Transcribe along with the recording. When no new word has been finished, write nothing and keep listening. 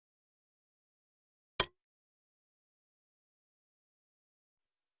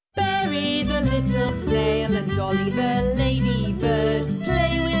Berry the little snail and Dolly the ladybird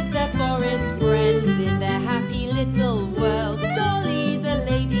play with their forest friends in their happy little world. Dolly the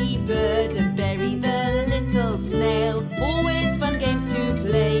ladybird and Berry the little snail, always fun games to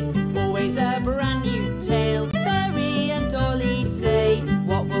play, always a brand new tale. Berry and Dolly say,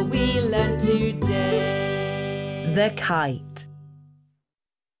 what will we learn today? The Kite.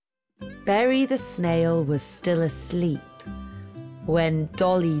 Berry the snail was still asleep when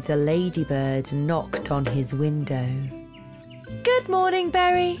Dolly the ladybird knocked on his window. "Good morning,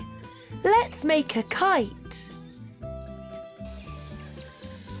 Berry. Let's make a kite."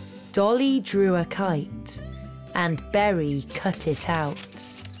 Dolly drew a kite and Berry cut it out.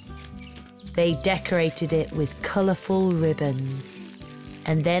 They decorated it with colourful ribbons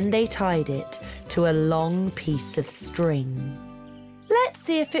and then they tied it to a long piece of string. "Let's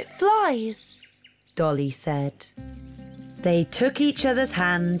see if it flies," Dolly said. They took each other's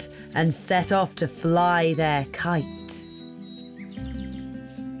hand and set off to fly their kite.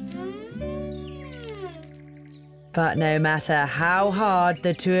 But no matter how hard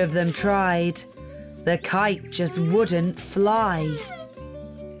the two of them tried, the kite just wouldn't fly.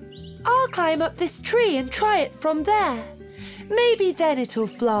 "I'll climb up this tree and try it from there. Maybe then it'll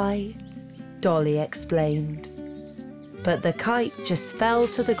fly," Dolly explained. But the kite just fell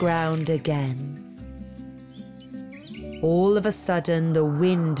to the ground again. All of a sudden, the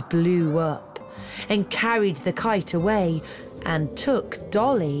wind blew up and carried the kite away and took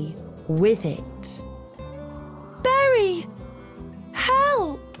Dolly with it. "Berry!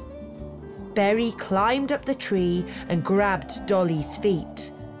 Help!" Berry climbed up the tree and grabbed Dolly's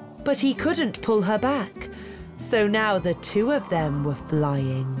feet, but he couldn't pull her back, so now the two of them were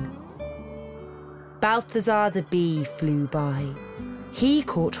flying. Balthazar the bee flew by. He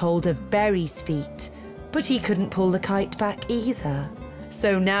caught hold of Berry's feet, but he couldn't pull the kite back either,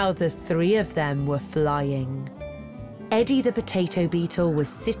 so now the three of them were flying. Eddie the potato beetle was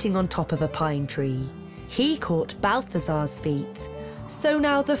sitting on top of a pine tree. He caught Balthazar's feet, so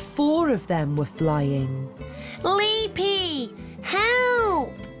now the four of them were flying. "Leapy,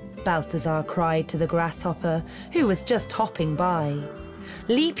 help!" Balthazar cried to the grasshopper, who was just hopping by.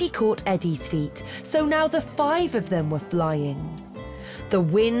 Leapy caught Eddie's feet, so now the five of them were flying. The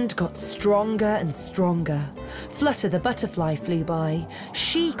wind got stronger and stronger. Flutter the butterfly flew by.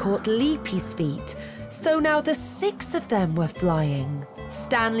 She caught Leapy's feet, so now the six of them were flying.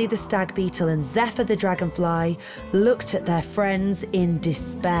 Stanley the stag beetle and Zephyr the dragonfly looked at their friends in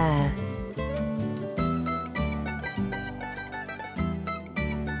despair.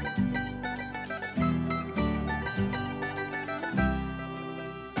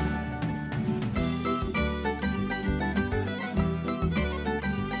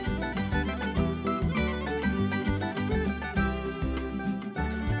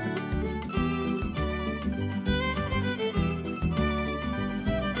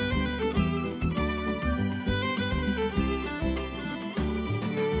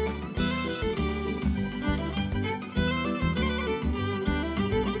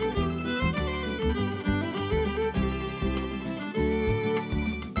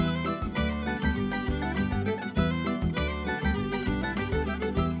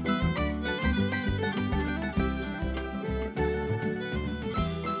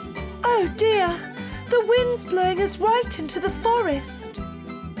 "Oh dear, the wind's blowing us right into the forest."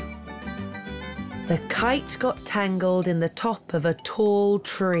 The kite got tangled in the top of a tall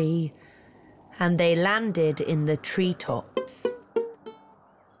tree and they landed in the treetops.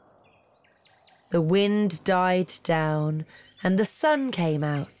 The wind died down and the sun came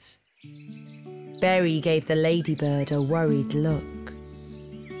out. Berry gave the ladybird a worried look.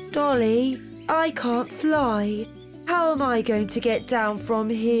 "Dolly, I can't fly. How am I going to get down from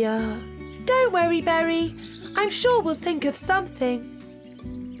here?" "Don't worry, Berry. I'm sure we'll think of something."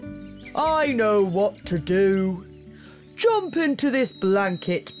 "I know what to do. Jump into this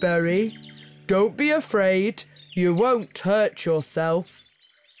blanket, Berry. Don't be afraid. You won't hurt yourself."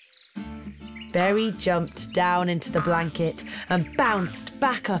 Berry jumped down into the blanket and bounced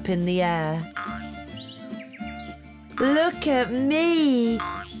back up in the air. "Look at me.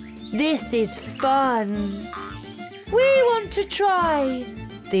 This is fun." "We want to try,"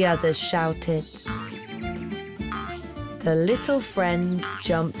 the others shouted. The little friends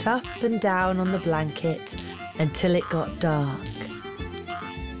jumped up and down on the blanket until it got dark.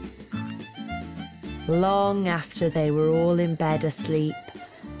 Long after they were all in bed asleep,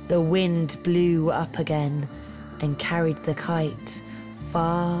 the wind blew up again and carried the kite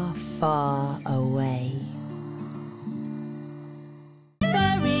far, far away.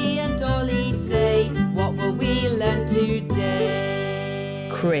 Berry and Dolly say, what will we learn today?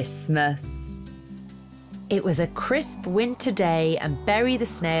 Christmas. It was a crisp winter day, and Berry the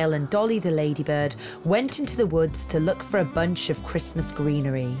snail and Dolly the ladybird went into the woods to look for a bunch of Christmas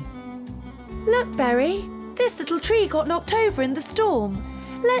greenery. Look, Berry, this little tree got knocked over in the storm.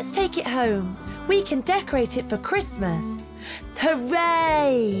 Let's take it home. We can decorate it for Christmas.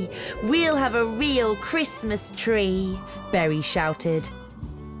 Hooray! We'll have a real Christmas tree, Berry shouted.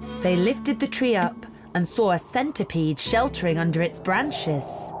 They lifted the tree up and saw a centipede sheltering under its branches.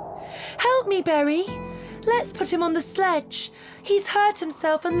 Help me, Berry. Let's put him on the sledge. He's hurt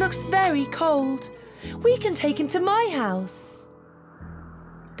himself and looks very cold. We can take him to my house.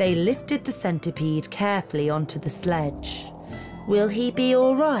 They lifted the centipede carefully onto the sledge. Will he be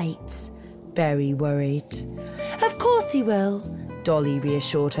all right? Berry worried. Of course he will, Dolly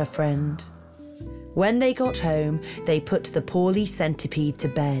reassured her friend. When they got home, they put the poorly centipede to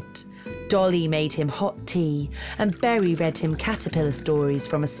bed. Dolly made him hot tea, and Berry read him caterpillar stories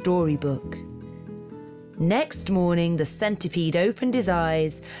from a storybook. Next morning, the centipede opened his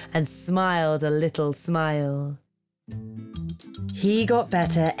eyes and smiled a little smile. He got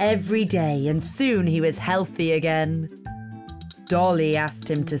better every day, and soon he was healthy again. Dolly asked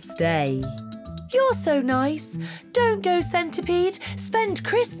him to stay. You're so nice. Don't go, centipede. Spend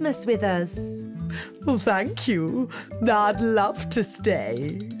Christmas with us. Well, thank you. I'd love to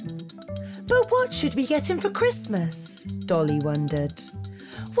stay. But what should we get him for Christmas? Dolly wondered.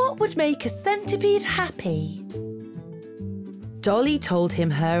 What would make a centipede happy? Dolly told him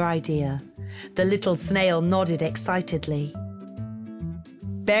her idea. The little snail nodded excitedly.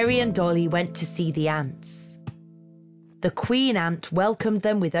 Berry and Dolly went to see the ants. The queen ant welcomed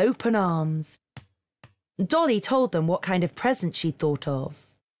them with open arms. Dolly told them what kind of present she'd thought of.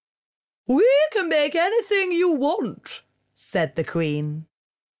 We can make anything you want, said the queen.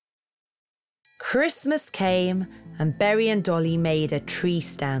 Christmas came, and Berry and Dolly made a tree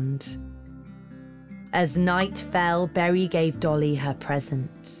stand. As night fell, Berry gave Dolly her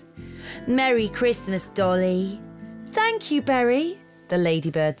present. Merry Christmas, Dolly. Thank you, Berry, the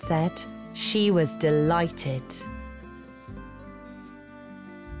ladybird said. She was delighted.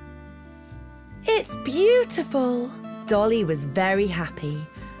 It's beautiful. Dolly was very happy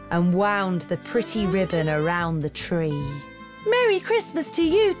and wound the pretty ribbon around the tree. Merry Christmas to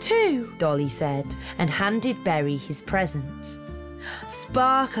you too, Dolly said, and handed Berry his present.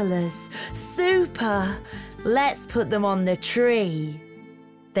 Sparklers, super! Let's put them on the tree.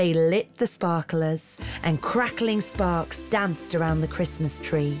 They lit the sparklers, and crackling sparks danced around the Christmas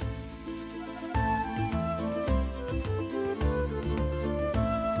tree.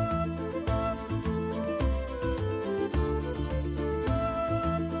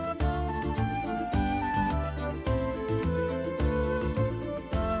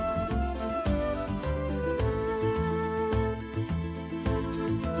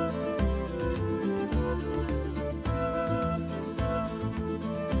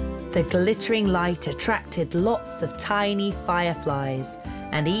 The glittering light attracted lots of tiny fireflies,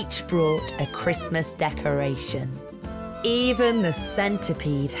 and each brought a Christmas decoration. Even the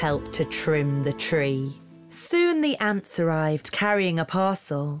centipede helped to trim the tree. Soon the ants arrived carrying a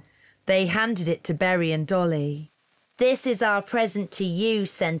parcel. They handed it to Berry and Dolly. This is our present to you,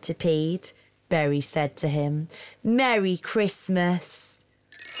 centipede, Berry said to him. Merry Christmas.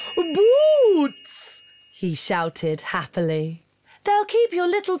 Boots! He shouted happily. They'll keep your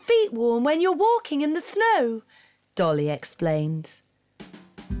little feet warm when you're walking in the snow, Dolly explained.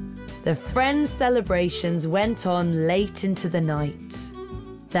 The friends' celebrations went on late into the night.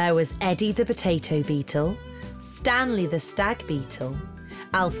 There was Eddie the potato beetle, Stanley the stag beetle,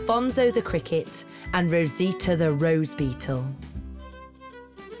 Alfonso the cricket, and Rosita the rose beetle.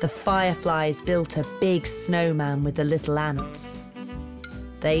 The fireflies built a big snowman with the little ants.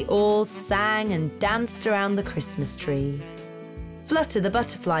 They all sang and danced around the Christmas tree. Flutter the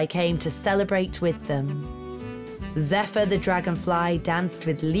butterfly came to celebrate with them. Zephyr the dragonfly danced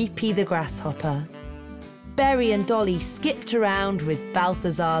with Leapy the grasshopper. Berry and Dolly skipped around with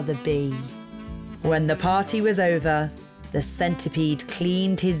Balthazar the bee. When the party was over, the centipede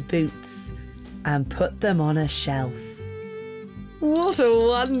cleaned his boots and put them on a shelf. What a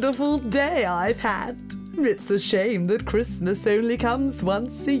wonderful day I've had. It's a shame that Christmas only comes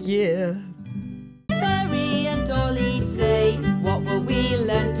once a year. Berry and Dolly say, what will we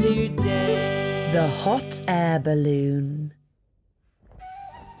learn today? The hot air balloon.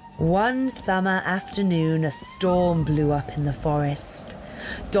 One summer afternoon, a storm blew up in the forest.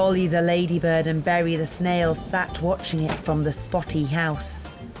 Dolly the ladybird and Berry the snail sat watching it from the spotty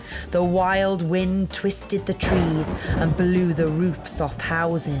house. The wild wind twisted the trees and blew the roofs off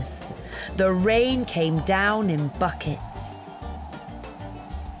houses. The rain came down in buckets.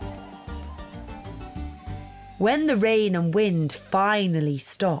 When the rain and wind finally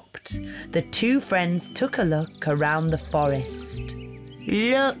stopped, the two friends took a look around the forest.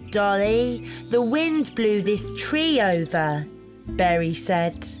 "Look, Dolly, the wind blew this tree over," Berry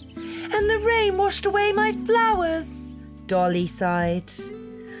said. "And the rain washed away my flowers," Dolly sighed.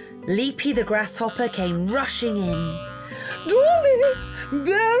 Leapy the grasshopper came rushing in. Dolly,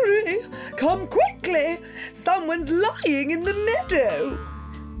 Berry, come quickly. Someone's lying in the meadow.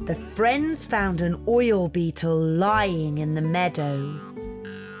 The friends found an oil beetle lying in the meadow.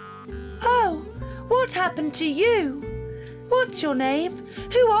 "Oh, what happened to you? What's your name?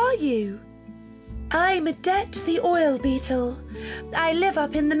 Who are you?" "I'm Adet the oil beetle. I live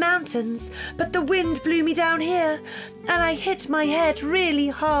up in the mountains, but the wind blew me down here and I hit my head really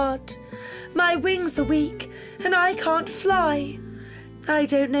hard. My wings are weak and I can't fly. I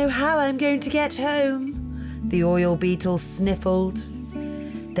don't know how I'm going to get home," the oil beetle sniffled.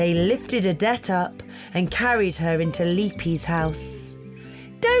 They lifted Adet up and carried her into Leapy's house.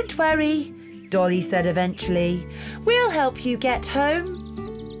 "Don't worry," Dolly said eventually. "We'll help you get home."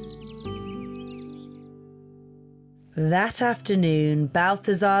 That afternoon,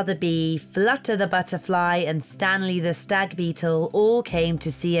 Balthazar the bee, Flutter the butterfly and Stanley the stag beetle all came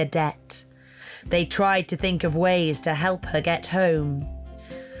to see Adet. They tried to think of ways to help her get home.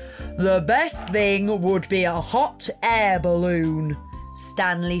 "The best thing would be a hot air balloon,"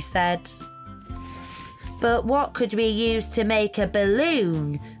 Stanley said. "But what could we use to make a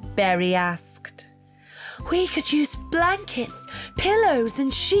balloon?" Berry asked. "We could use blankets, pillows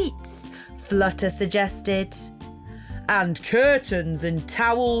and sheets," Flutter suggested. "And curtains and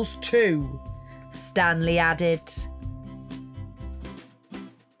towels too," Stanley added.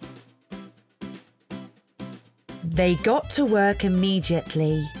 They got to work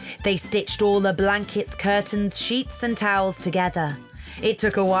immediately. They stitched all the blankets, curtains, sheets and towels together. It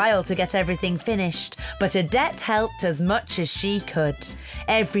took a while to get everything finished, but Adet helped as much as she could.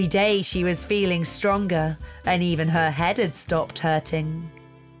 Every day she was feeling stronger, and even her head had stopped hurting.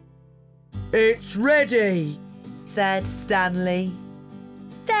 "It's ready," said Stanley.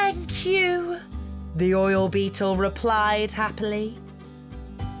 "Thank you," the oil beetle replied happily.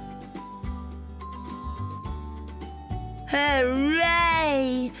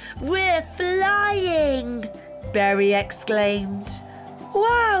 "Hooray! We're flying!" Berry exclaimed.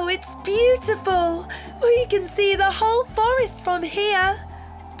 "Wow, it's beautiful! We can see the whole forest from here!"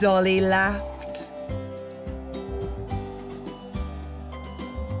 Dolly laughed.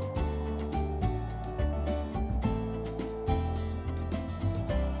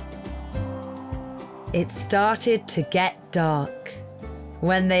 It started to get dark.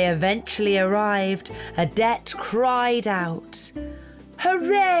 When they eventually arrived, Adet cried out,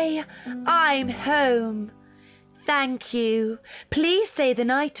 "Hooray! I'm home! Thank you. Please stay the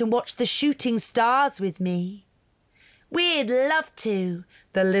night and watch the shooting stars with me." "We'd love to,"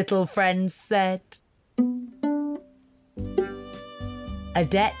 the little friends said.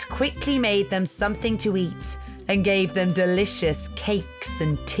 Adet quickly made them something to eat and gave them delicious cakes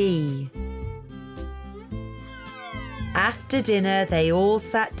and tea. After dinner, they all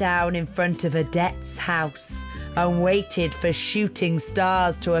sat down in front of Adet's house and waited for shooting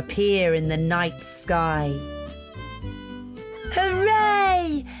stars to appear in the night sky.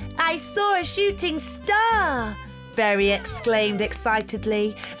 "Hooray! I saw a shooting star!" Berry exclaimed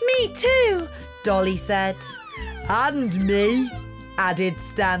excitedly. "Me too!" Dolly said. "And me," added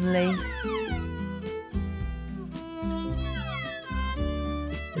Stanley.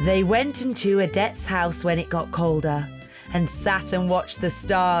 They went into Adet's house when it got colder and sat and watched the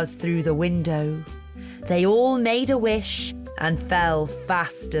stars through the window. They all made a wish and fell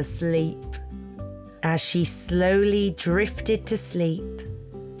fast asleep. As she slowly drifted to sleep,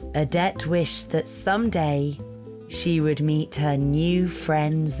 Adet wished that someday she would meet her new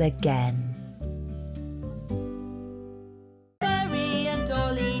friends again. Berry and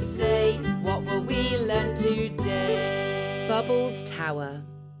Dolly say, what will we learn today? Bubbles' Tower.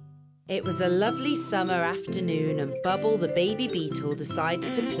 It was a lovely summer afternoon and Bubble the baby beetle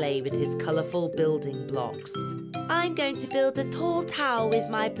decided to play with his colourful building blocks. "I'm going to build a tall tower with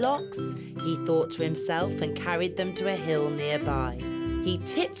my blocks," he thought to himself and carried them to a hill nearby. He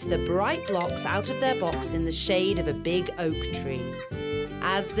tipped the bright blocks out of their box in the shade of a big oak tree.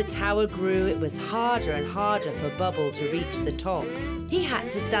 As the tower grew, it was harder and harder for Bubble to reach the top. He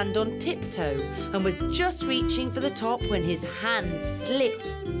had to stand on tiptoe and was just reaching for the top when his hand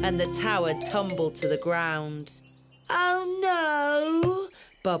slipped and the tower tumbled to the ground. "Oh no,"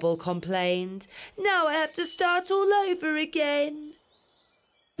 Bubble complained. "Now I have to start all over again."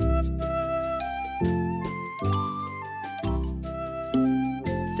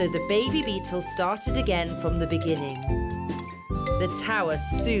 So the baby beetle started again from the beginning. The tower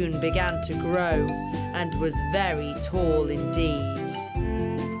soon began to grow and was very tall indeed.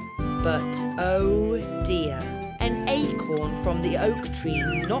 But oh dear, an acorn from the oak tree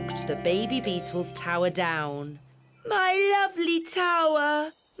knocked the baby beetle's tower down. My lovely tower!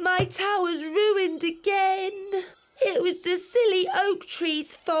 My tower's ruined again. It was the silly oak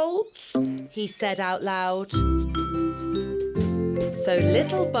tree's fault, he said out loud. So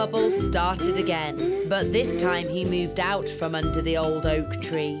little Bubbles started again, but this time he moved out from under the old oak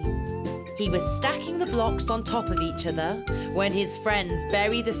tree. He was stacking the blocks on top of each other when his friends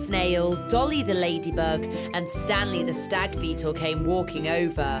Berry the Snail, Dolly the Ladybird and Stanley the Stag Beetle came walking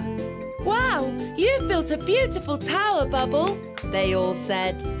over. Wow, you've built a beautiful tower, Bubble, they all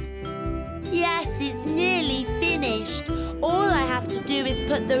said. Yes, it's nearly finished. All I have to do is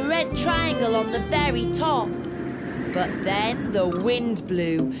put the red triangle on the very top. But then the wind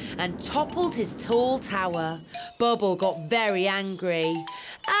blew and toppled his tall tower. Bubble got very angry.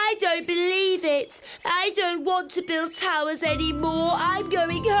 I don't believe it. I don't want to build towers anymore. I'm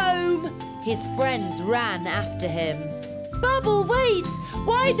going home. His friends ran after him. Bubble, wait!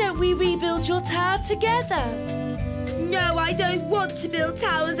 Why don't we rebuild your tower together? No, I don't want to build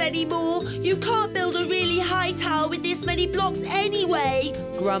towers anymore. You can't build a really high tower with this many blocks anyway,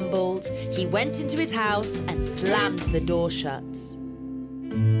 grumbled. He went into his house and slammed the door shut.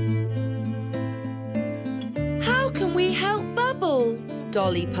 How can we help Bubble?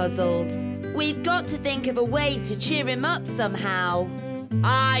 Dolly puzzled. We've got to think of a way to cheer him up somehow.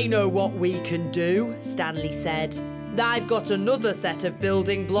 I know what we can do, Stanley said. I've got another set of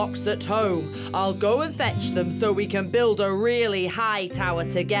building blocks at home. I'll go and fetch them so we can build a really high tower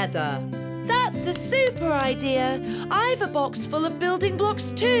together. That's a super idea. I've a box full of building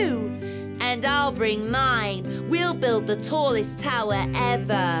blocks too. And I'll bring mine. We'll build the tallest tower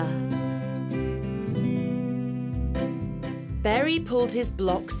ever. Berry pulled his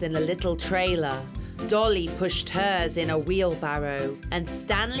blocks in a little trailer. Dolly pushed hers in a wheelbarrow. And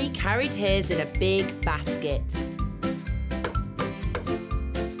Stanley carried his in a big basket.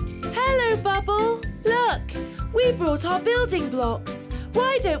 Hello, Bubble. Look, we brought our building blocks.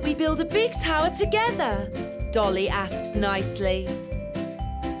 Why don't we build a big tower together? Dolly asked nicely.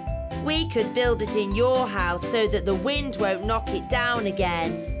 We could build it in your house so that the wind won't knock it down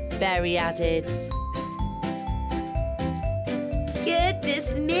again, Berry added.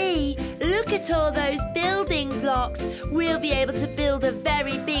 Goodness me, look at all those building blocks. We'll be able to build a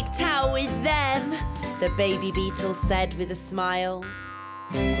very big tower with them, the baby beetle said with a smile.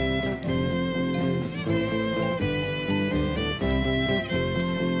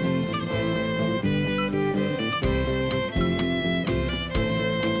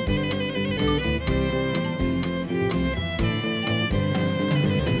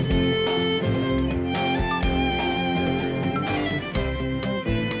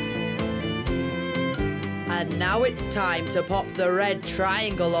 And now it's time to pop the red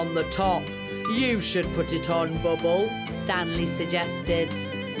triangle on the top. You should put it on, Bubble, Stanley suggested.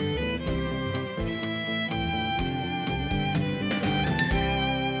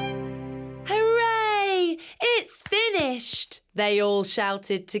 Hooray! It's finished! They all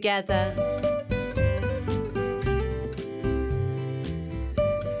shouted together.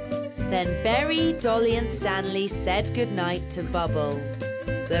 Then Berry, Dolly and Stanley said goodnight to Bubble.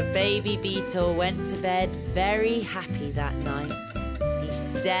 The baby beetle went to bed very happy that night. He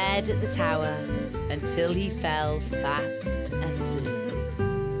stared at the tower until he fell fast asleep.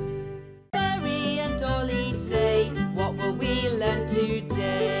 Berry and Dolly say, what will we learn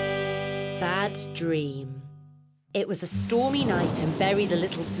today? Bad dream. It was a stormy night and Berry the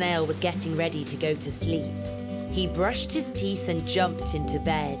little snail was getting ready to go to sleep. He brushed his teeth and jumped into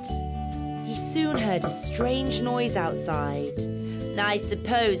bed. He soon heard a strange noise outside. I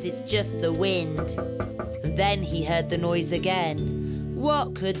suppose it's just the wind. Then he heard the noise again.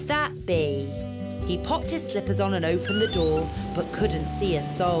 What could that be? He popped his slippers on and opened the door, but couldn't see a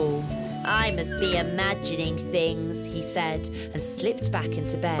soul. I must be imagining things, he said, and slipped back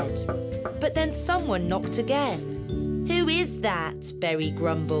into bed. But then someone knocked again. Who is that? Berry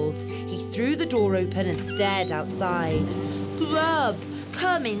grumbled. He threw the door open and stared outside. Grub!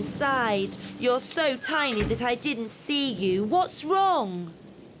 Come inside. You're so tiny that I didn't see you. What's wrong?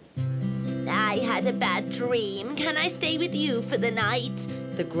 I had a bad dream. Can I stay with you for the night?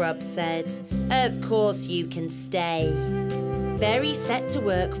 The grub said. Of course you can stay. Berry set to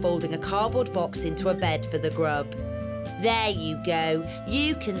work folding a cardboard box into a bed for the grub. There you go.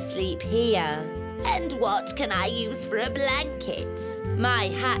 You can sleep here. And what can I use for a blanket? My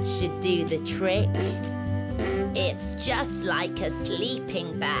hat should do the trick. It's It's just like a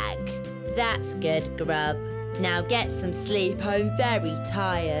sleeping bag. That's good, Grub. Now get some sleep, I'm very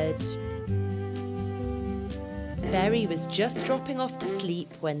tired. Berry was just dropping off to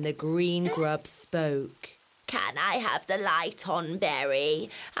sleep when the green grub spoke. Can I have the light on, Berry?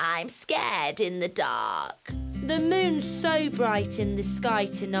 I'm scared in the dark. The moon's so bright in the sky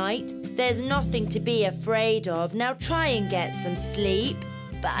tonight. There's nothing to be afraid of. Now try and get some sleep.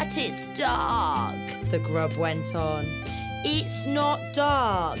 But it's dark, the grub went on. It's not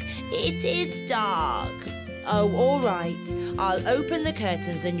dark. It is dark. Oh, all right. I'll open the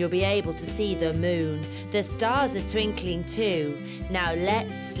curtains and you'll be able to see the moon. The stars are twinkling too. Now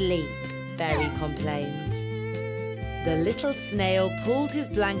let's sleep, Berry complained. The little snail pulled his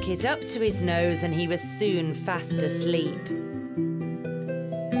blanket up to his nose and he was soon fast asleep.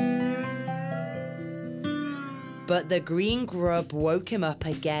 But the green grub woke him up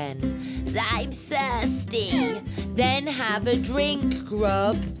again. I'm thirsty. Then have a drink,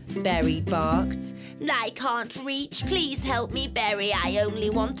 Grub, Berry barked. I can't reach. Please help me, Berry. I only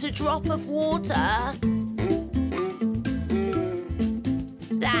want a drop of water.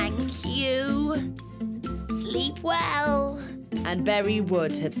 Thank you. Sleep well. And Berry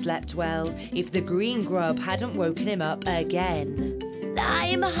would have slept well if the green grub hadn't woken him up again.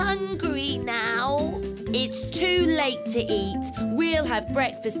 I'm hungry now. It's too late to eat. We'll have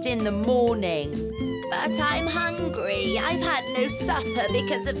breakfast in the morning. But I'm hungry. I've had no supper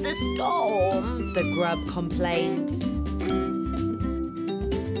because of the storm, the grub complained.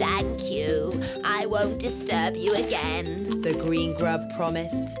 Thank you. I won't disturb you again, the green grub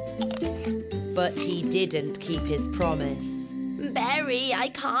promised. But he didn't keep his promise. Berry, I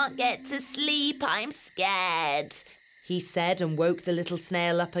can't get to sleep. I'm scared, he said and woke the little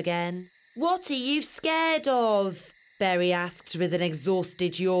snail up again. What are you scared of? Berry asked with an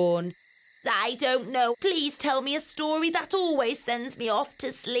exhausted yawn. I don't know. Please tell me a story that always sends me off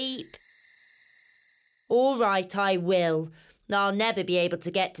to sleep. All right, I will. I'll never be able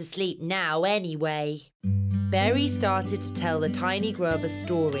to get to sleep now anyway. Berry started to tell the tiny grub a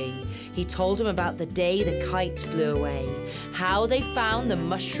story. He told him about the day the kite flew away, how they found the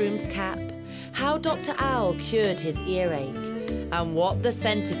mushroom's cap, how Dr. Owl cured his earache, and what the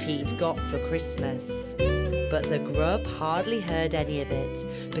centipede got for Christmas. But the grub hardly heard any of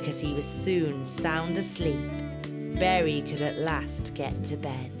it because he was soon sound asleep. Berry could at last get to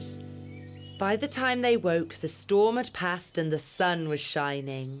bed. By the time they woke, the storm had passed and the sun was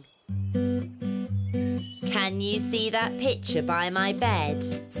shining. Can you see that picture by my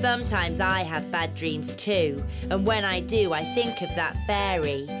bed? Sometimes I have bad dreams too, and when I do, I think of that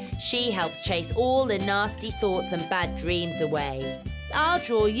fairy. She helps chase all the nasty thoughts and bad dreams away. I'll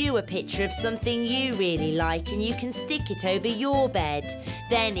draw you a picture of something you really like and you can stick it over your bed.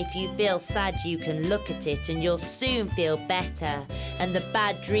 Then if you feel sad, you can look at it and you'll soon feel better and the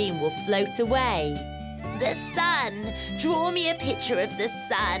bad dream will float away. The sun. Draw me a picture of the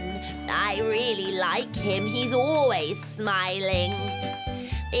sun. I really like him. He's always smiling.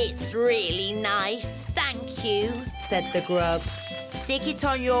 It's really nice, thank you, said the grub. Stick it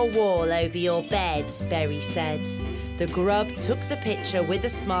on your wall over your bed, Berry said. The grub took the picture with a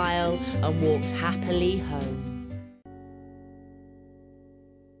smile and walked happily home.